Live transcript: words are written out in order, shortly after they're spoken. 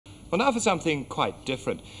Well, now for something quite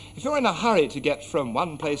different. If you're in a hurry to get from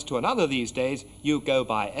one place to another these days, you go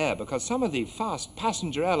by air, because some of the fast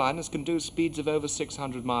passenger airliners can do speeds of over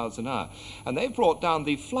 600 miles an hour. And they've brought down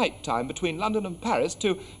the flight time between London and Paris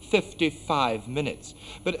to 55 minutes.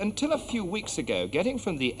 But until a few weeks ago, getting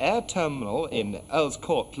from the air terminal in Earl's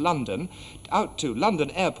Court, London, out to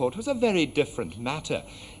London Airport was a very different matter.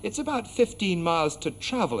 It's about 15 miles to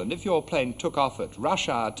travel, and if your plane took off at rush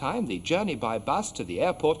hour time, the journey by bus to the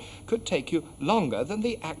airport could take you longer than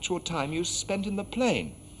the actual time you spent in the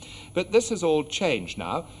plane. But this has all changed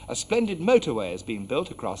now. A splendid motorway has been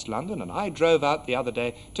built across London, and I drove out the other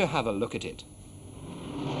day to have a look at it.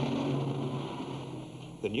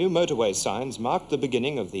 The new motorway signs marked the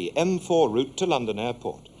beginning of the M4 route to London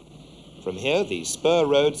Airport. From here, the spur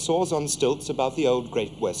road soars on stilts above the old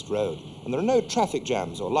Great West Road, and there are no traffic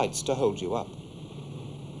jams or lights to hold you up.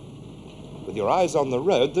 With your eyes on the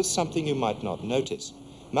road, there's something you might not notice.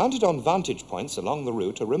 Mounted on vantage points along the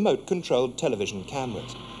route are remote-controlled television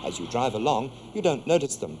cameras. As you drive along, you don't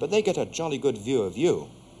notice them, but they get a jolly good view of you.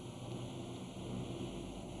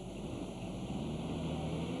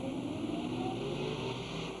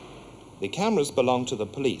 The cameras belong to the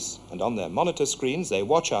police, and on their monitor screens they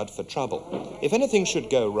watch out for trouble. If anything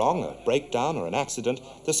should go wrong, a breakdown or an accident,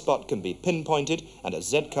 the spot can be pinpointed and a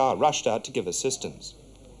Z-car rushed out to give assistance.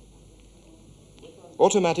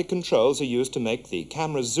 Automatic controls are used to make the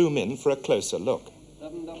cameras zoom in for a closer look.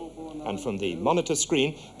 And from the monitor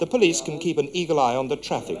screen, the police can keep an eagle eye on the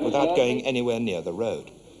traffic without going anywhere near the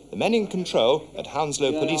road. The men in control at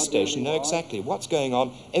Hounslow Police Station know exactly what's going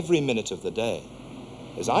on every minute of the day.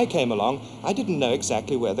 As I came along, I didn't know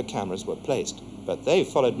exactly where the cameras were placed, but they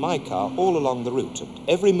followed my car all along the route, and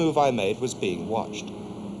every move I made was being watched.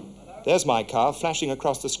 There's my car flashing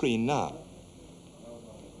across the screen now.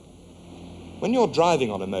 When you're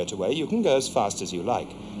driving on a motorway, you can go as fast as you like,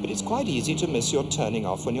 but it's quite easy to miss your turning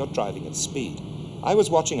off when you're driving at speed. I was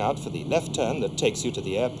watching out for the left turn that takes you to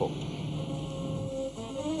the airport.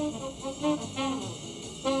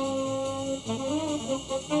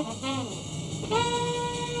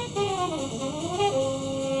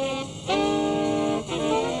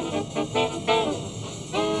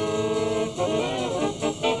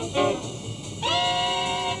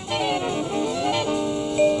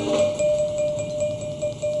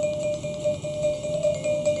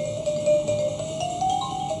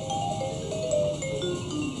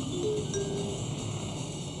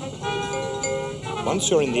 Once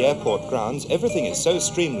you're in the airport grounds, everything is so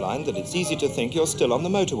streamlined that it's easy to think you're still on the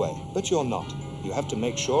motorway, but you're not. You have to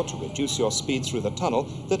make sure to reduce your speed through the tunnel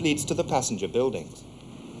that leads to the passenger buildings.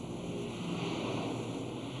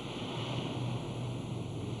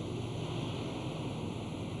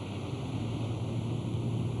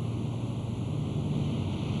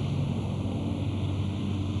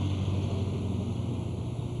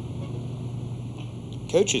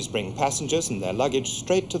 Coaches bring passengers and their luggage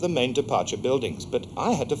straight to the main departure buildings, but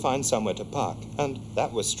I had to find somewhere to park, and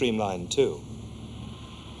that was streamlined too.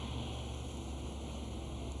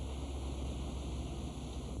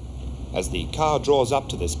 As the car draws up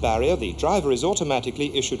to this barrier, the driver is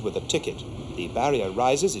automatically issued with a ticket. The barrier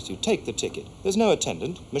rises as you take the ticket. There's no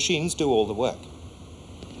attendant. Machines do all the work.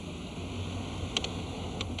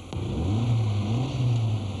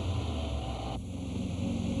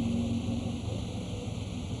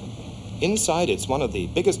 Inside, it's one of the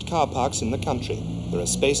biggest car parks in the country. There are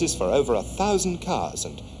spaces for over 1,000 cars,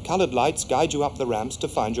 and coloured lights guide you up the ramps to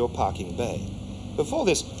find your parking bay. Before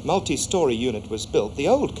this multi-storey unit was built, the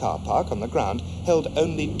old car park on the ground held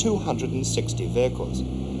only 260 vehicles.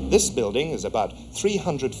 This building is about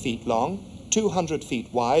 300 feet long, 200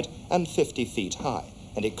 feet wide, and 50 feet high,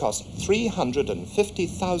 and it cost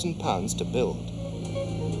 £350,000 to build.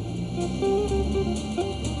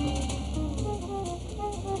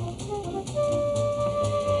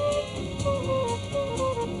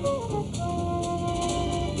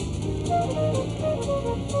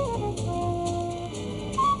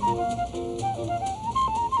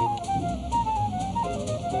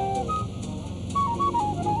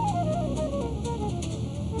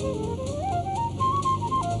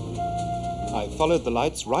 I followed the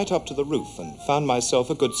lights right up to the roof and found myself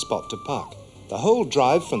a good spot to park. The whole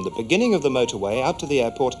drive from the beginning of the motorway out to the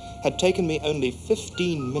airport had taken me only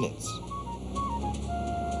 15 minutes.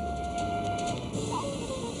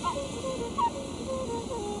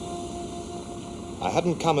 I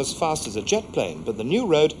hadn't come as fast as a jet plane, but the new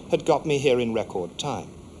road had got me here in record time.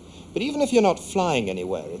 But even if you're not flying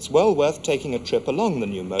anywhere, it's well worth taking a trip along the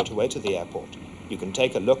new motorway to the airport. You can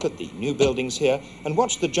take a look at the new buildings here and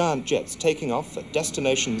watch the giant jets taking off for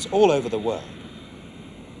destinations all over the world.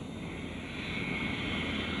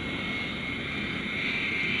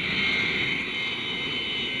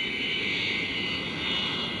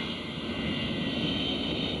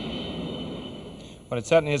 Well, it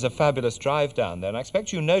certainly is a fabulous drive down there, and I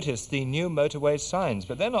expect you noticed the new motorway signs,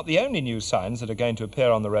 but they're not the only new signs that are going to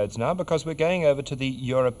appear on the roads now, because we're going over to the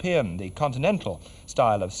European, the continental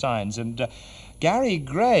style of signs, and Gary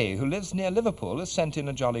Gray, who lives near Liverpool, has sent in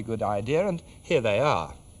a jolly good idea, and here they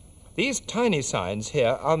are. These tiny signs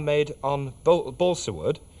here are made on balsa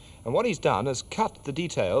wood, and what he's done is cut the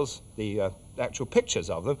details, the actual pictures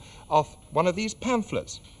of them, off one of these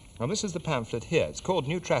pamphlets. Now, this is the pamphlet here. It's called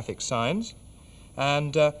New Traffic Signs.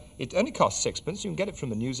 And it only costs sixpence. You can get it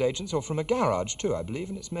from a newsagent's or from a garage too, I believe,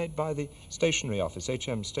 and it's made by the stationery office,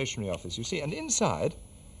 HM stationery office, you see. And inside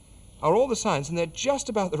are all the signs, and they're just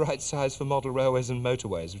about the right size for model railways and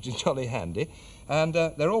motorways, which is jolly handy. And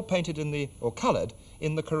they're all painted in or coloured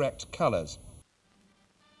in the correct colours.